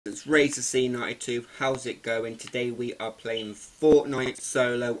it's Razor C92. How's it going? Today we are playing Fortnite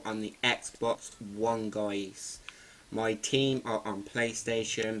solo on the Xbox One, guys. My team are on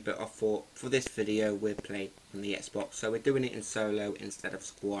PlayStation, but I thought for this video we'll play on the Xbox. So we're doing it in solo instead of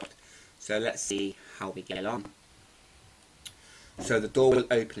squad. So let's see how we get on. So the door will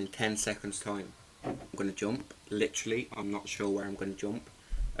open in 10 seconds time. I'm going to jump. Literally, I'm not sure where I'm going to jump.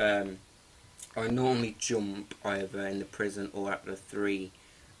 I normally jump either in the prison or at the three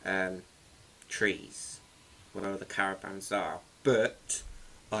trees, where the caravans are, but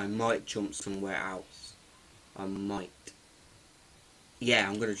I might jump somewhere else. I might. Yeah,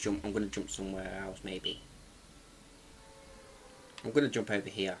 I'm gonna jump somewhere else maybe. I'm gonna jump over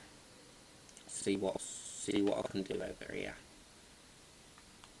here. See what I can do over here.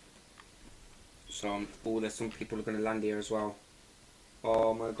 So there's some people are gonna land here as well.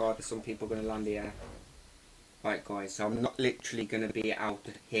 Oh my god, there's some people gonna land here. Right guys, so I'm not literally going to be able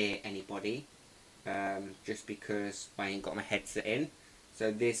to hear anybody, just because I ain't got my headset in.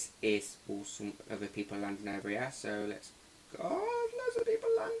 So this is all some other people landing over here, so let's go. Oh, lots of people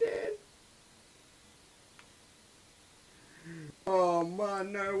landing. Oh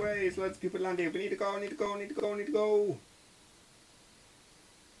man, no way, there's loads of people landing. We need to go, need to go, need to go, need to go.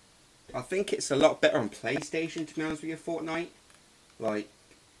 I think it's a lot better on PlayStation, to be honest with you, Fortnite. Like,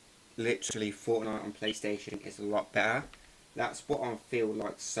 literally Fortnite on PlayStation is a lot better. That's what I feel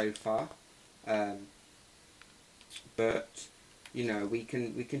like so far. But you know, we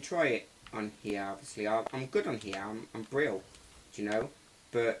can try it on here. Obviously, I'm good on here. I'm real, you know.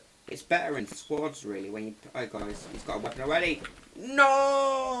 But it's better in squads really. When you, oh guys, he's got a weapon already.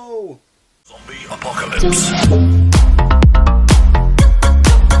 No! Zombie apocalypse.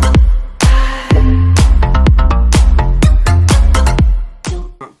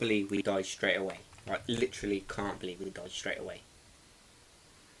 Believe we died straight away. Like, literally can't believe we died straight away.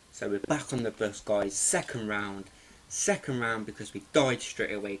 So we're back on the bus, guys. Second round because we died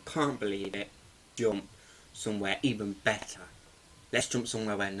straight away. Can't believe it. Jump somewhere even better. Let's jump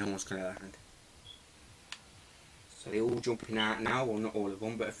somewhere where no one's gonna land. So they're all jumping out now. Well, not all of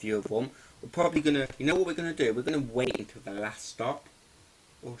them, but a few of them. We're probably gonna, you know what we're gonna do? We're gonna wait until the last stop,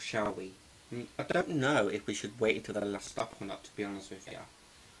 or shall we? I don't know if we should wait until the last stop or not, to be honest with you.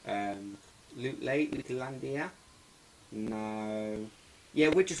 Loot late, we can land here. No. Yeah,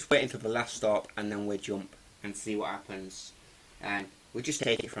 we'll just wait until the last stop and then we'll jump and see what happens. And we'll just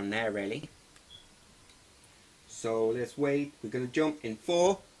take it from there, really. So let's wait. We're going to jump in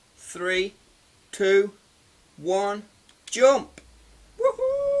 4, 3, 2, 1, jump!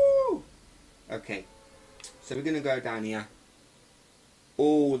 Woohoo! Okay, so we're going to go down here.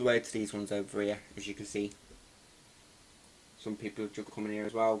 All the way to these ones over here, as you can see. Some people are coming here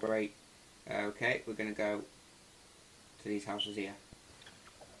as well, great. Okay, we're going to go to these houses here.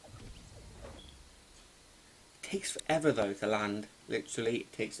 It takes forever though to land. Literally,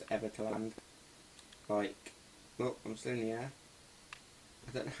 it takes forever to land. Like, look, I'm still in the air.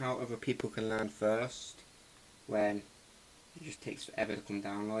 I don't know how other people can land first when it just takes forever to come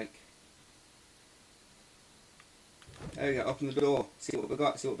down, like. There we go, open the door. See what we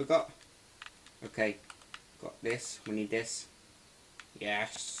got, see what we got. Okay, got this, we need this.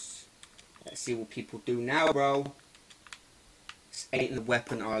 Yes. Let's see what people do now, bro. This ain't the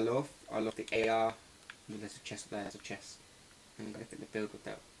weapon I love. I love the AR. Oh, there's a chest there, there's a chest. I'm going to get the build with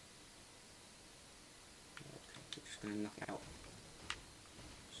that. Okay, we're just going to knock it out.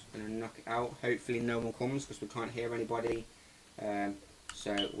 Just going to knock it out. Hopefully no one comes because we can't hear anybody.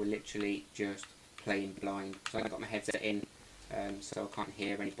 So we're literally just playing blind. So I got my headset in, so I can't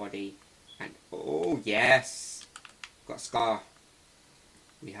hear anybody. And oh yes, got a scar.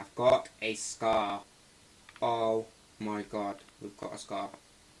 We have got a scar. Oh my god, we've got a scar.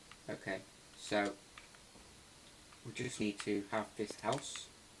 Okay, so we just need to have this house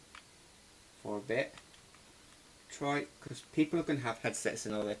for a bit. Try, because people are going to have headsets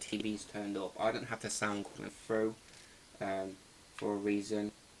and all their TVs turned up. I don't have the sound coming through for a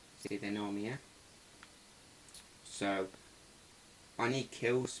reason. See, they know me, yeah? So I need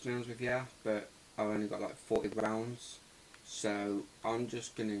kills, to be honest with you, but I've only got like 40 rounds, so I'm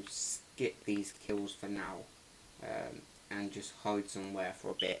just going to skip these kills for now, and just hide somewhere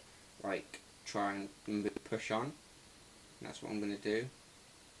for a bit, like try and push on. That's what I'm going to do.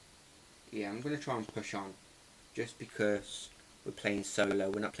 Yeah, I'm going to try and push on, just because we're playing solo,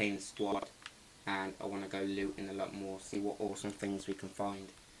 we're not playing squad, and I want to go looting a lot more, see what awesome things we can find.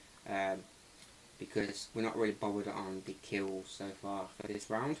 Because we're not really bothered on the kills so far for this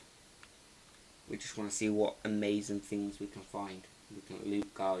round. We just want to see what amazing things we can find. We can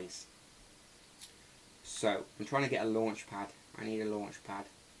loot, guys. So, I'm trying to get a launch pad. I need a launch pad.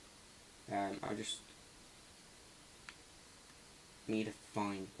 I just need to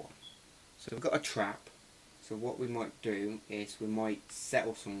find one. So we've got a trap. So what we might do is we might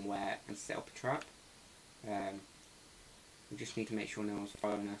settle somewhere and set up a trap. We just need to make sure no one's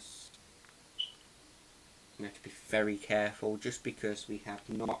following us. We have to be very careful just because we have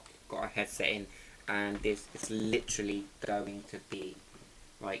not got our headset in, and this is literally going to be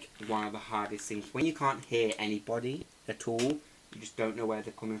like one of the hardest things. When you can't hear anybody at all, you just don't know where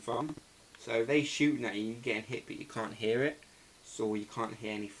they're coming from. So they shooting at you, you're getting hit but you can't hear it. So you can't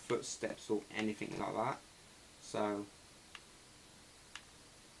hear any footsteps or anything like that. So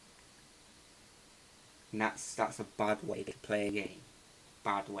that's a bad way to play a game.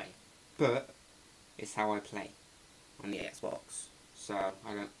 Bad way. But it's how I play on the Xbox. So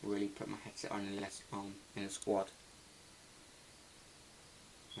I don't really put my headset on unless I'm in a squad.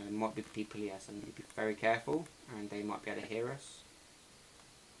 And there might be people here, so I need to be very careful, and they might be able to hear us.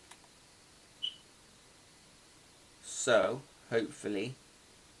 So hopefully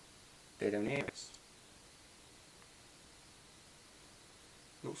they don't hear us.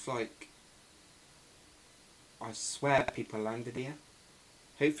 Looks like, I swear people landed here.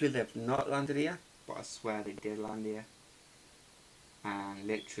 Hopefully they've not landed here, but I swear they did land here. And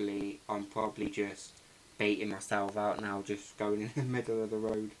literally I'm probably just baiting myself out now, just going in the middle of the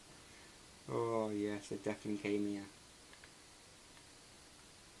road. Oh yes, they definitely came here.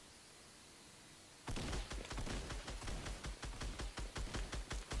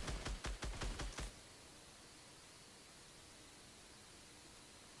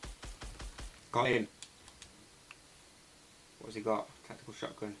 Got him. What's he got? Tactical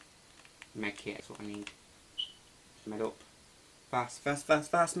shotgun. Med kit, that's what I need. Med up. Fast, fast, fast,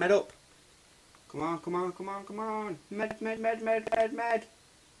 fast, med up. Come on, come on, come on, come on. Med, med, med, med, med, med.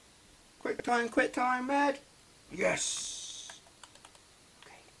 Quick time, med. Yes.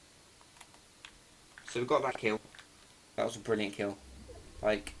 Okay. So we got that kill. That was a brilliant kill.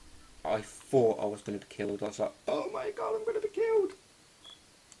 Like, I thought I was going to be killed. I was like, oh my god, I'm going to be killed.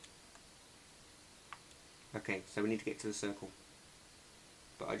 Okay, so we need to get to the circle.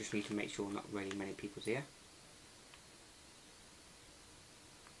 But I just need to make sure not really many people's here.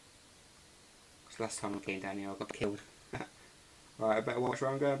 Because last time I came down here I got killed. Right, I better watch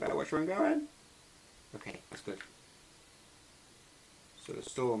where I'm going, Okay, that's good. So the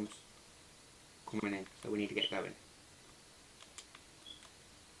storm's coming in, so we need to get going.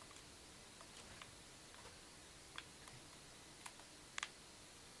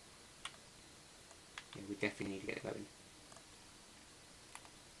 Yeah, we definitely need to get going.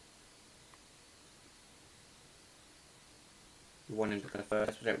 We want him to go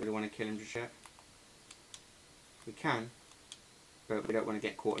first, we don't really want to kill him just yet. We can, but we don't want to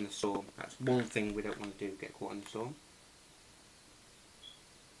get caught in the storm. That's one thing we don't want to do, get caught in the storm.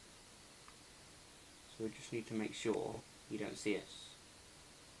 So we just need to make sure he don't see us.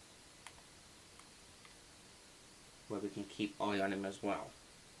 Where we can keep eye on him as well.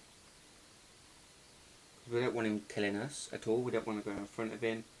 We don't want him killing us at all. We don't want to go in front of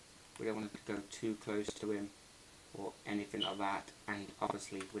him. We don't want to go too close to him or anything like that. And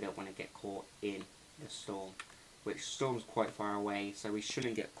obviously we don't want to get caught in the storm. Which storm's quite far away, so we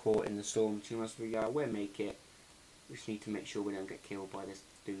shouldn't get caught in the storm too much. We'll make it. We just need to make sure we don't get killed by this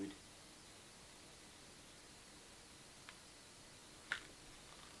dude.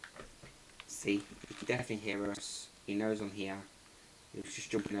 See, he can definitely hear us. He knows I'm here. He was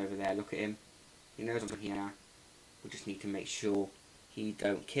just jumping over there. Look at him. He knows I'm here. We just need to make sure he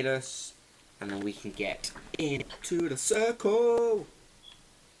don't kill us, and then we can get into the circle.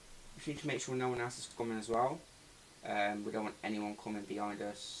 We just need to make sure no one else is coming as well. We don't want anyone coming behind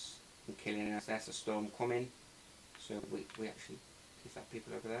us and killing us. There's a storm coming. So we actually, is that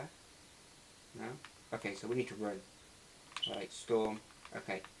people over there? No? Okay, so we need to run. Right, storm.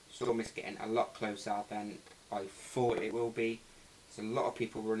 Okay, storm is getting a lot closer than I thought it will be. There's a lot of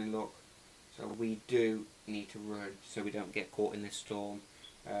people running, look. So we do need to run so we don't get caught in this storm.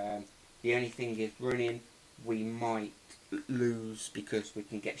 The only thing is running, we might lose because we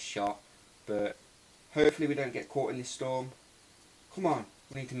can get shot. But hopefully we don't get caught in this storm. Come on,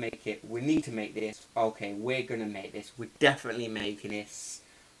 we need to make it. We need to make this. Okay, we're going to make this. We're definitely making this.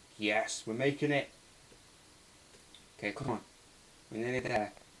 Yes, we're making it. Okay, come on. We're nearly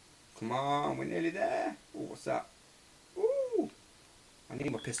there. Come on, we're nearly there. Oh, what's that? Ooh, I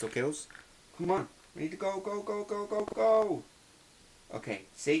need more pistol kills. Come on, we need to go, go, go, go, go, go. Okay,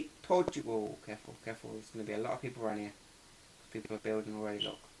 see, told you. Oh, careful, careful. There's going to be a lot of people around here. People are building already,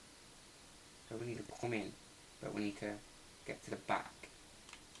 look. So we need to come in, but we need to get to the back.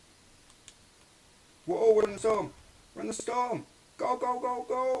 Whoa, we're in the storm. We're in the storm. Go, go, go,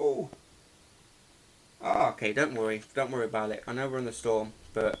 go. Oh, okay, don't worry about it. I know we're in the storm,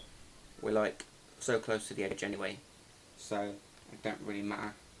 but we're like so close to the edge anyway, so it don't really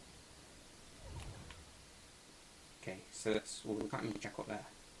matter. Okay, so we can't even check up there.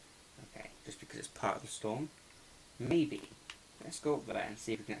 Okay, just because it's part of the storm. Maybe, let's go up there and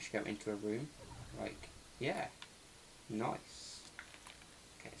see if we can actually go into a room. Like, yeah, nice.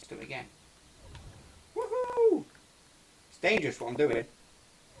 Okay, let's do it again. Woohoo! It's dangerous what I'm doing.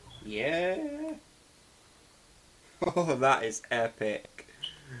 Yeah. Oh, that is epic.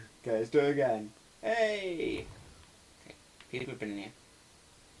 Okay, let's do it again. Hey! Okay, people have been in here.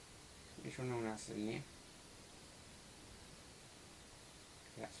 Make sure no one else is in here.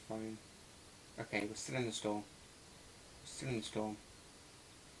 Okay, that's fine. Okay, we're still in the storm. We're still in the storm.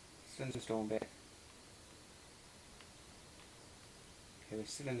 Still in the storm bit. Okay, we're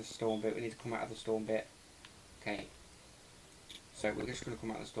still in the storm bit. We need to come out of the storm bit. Okay. So we're just going to come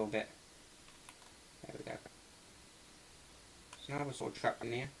out of the storm bit. There we go. So now we're sort of trapped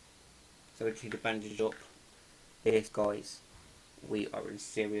in here. So we just need to bandage up. This, guys, we are in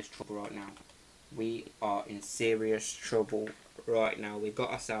serious trouble right now. We are in serious trouble right now. We've got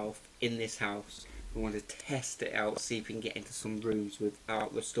ourselves in this house. We want to test it out, see if we can get into some rooms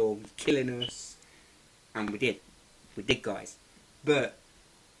without the storm killing us. And we did. We did, guys. But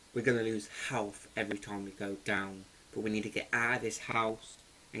we're going to lose health every time we go down. But we need to get out of this house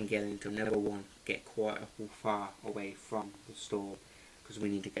and get into another one. Get quite a far away from the storm. Because we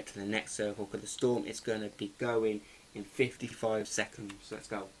need to get to the next circle. Because the storm is going to be going in 55 seconds. Let's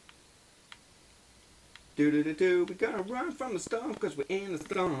go. Do-do-do-do. We're going to run from the storm because we're in the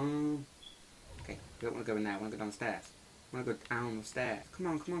storm. Okay, we don't want to go in there. I want to go down the stairs. I want to go down the stairs. Come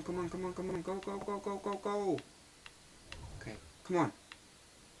on, come on, come on, come on, come on. Go, go, go, go, go, go. Okay, come on.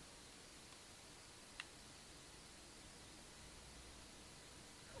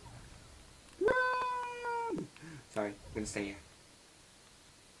 Run! Sorry, I'm going to stay here.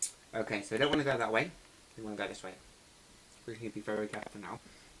 Okay, so we don't want to go that way. We want to go this way. We need to be very careful now.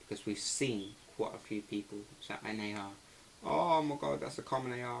 Because we've seen quite a few people sat in AR. Oh my god, that's a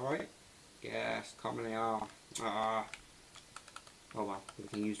common AR, right? Yes, common AR. Ah. Oh well, we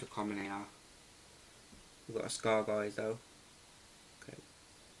can use the common AR. We've got a scar, guys, though. Okay.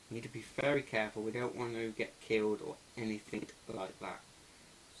 We need to be very careful. We don't want to get killed or anything like that.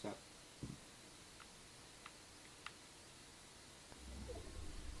 So.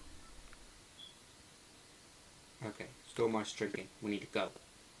 Okay, storm is triggering. We need to go.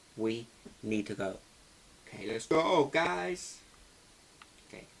 We need to go. Okay, let's go, guys.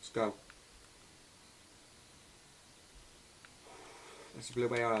 Okay, let's go. That's a blue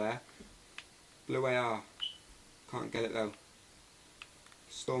AR there. Blue AR. Can't get it though.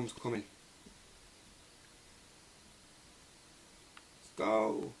 Storm's coming. Let's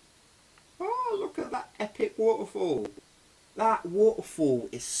go. Oh, look at that epic waterfall. That waterfall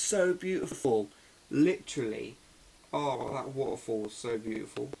is so beautiful. Literally. Oh, that waterfall is so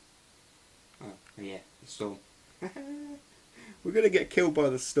beautiful. Oh, yeah, the storm. We're going to get killed by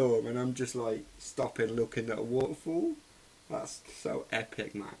the storm and I'm just like stopping looking at a waterfall. That's so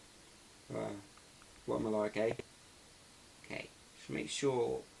epic, man. What am I like, eh? Okay, just make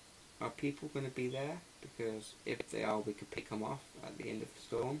sure, are people going to be there? Because if they are, we could pick them off at the end of the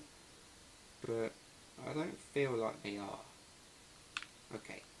storm. But I don't feel like they are.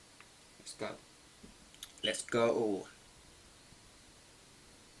 Okay, let's go. Let's go.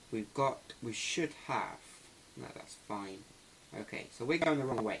 We should have, no, that's fine. Okay, so we're going the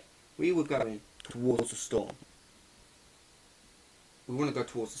wrong way. We were going towards the storm. We want to go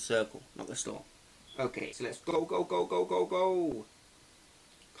towards the circle, not the storm. Okay, so let's go, go, go, go, go, go.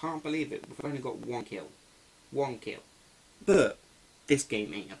 Can't believe it, we've only got one kill. One kill. But this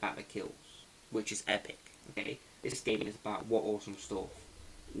game ain't about the kills, which is epic, okay? This game is about what awesome stuff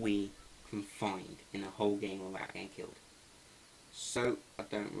we can find in a whole game without getting killed. So, I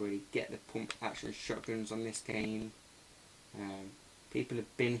don't really get the pump action shotguns on this game. People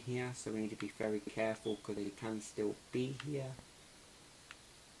have been here, so we need to be very careful because they can still be here.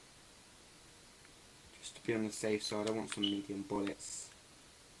 Just to be on the safe side, I want some medium bullets.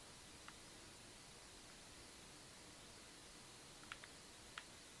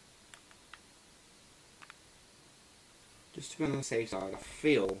 Just to be on the safe side, I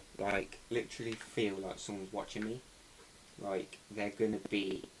feel like, literally feel like someone's watching me. Like, they're gonna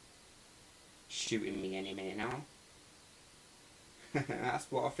be shooting me any minute now.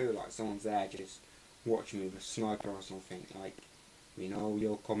 That's what I feel like, someone's there just watching me with a sniper or something. Like, we know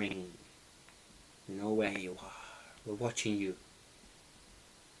you're coming. We know where you are. We're watching you.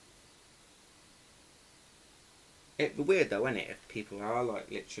 It'd be weird though, wouldn't it, if people are like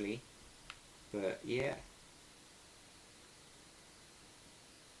literally But yeah,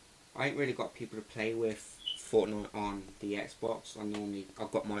 I ain't really got people to play with Fortnite on the Xbox.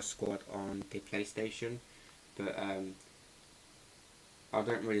 I've got my squad on the PlayStation, but I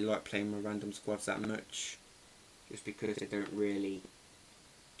don't really like playing with random squads that much, just because they don't really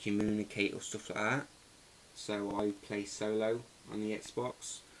communicate or stuff like that. So I play solo on the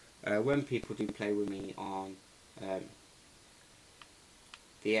Xbox. When people do play with me on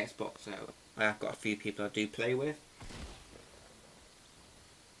the Xbox, I have got a few people I do play with.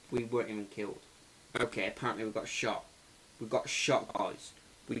 We weren't even killed. Okay, apparently we got shot. We got shot, guys.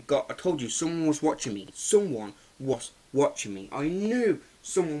 I told you, someone was watching me. Someone was watching me. I knew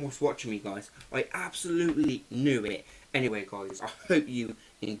someone was watching me, guys. I absolutely knew it. Anyway, guys, I hope you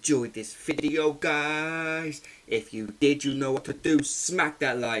enjoyed this video, guys. If you did, you know what to do. Smack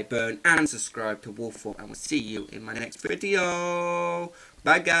that like button and subscribe to Wolf, and we'll see you in my next video.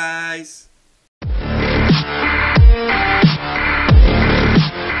 Bye, guys.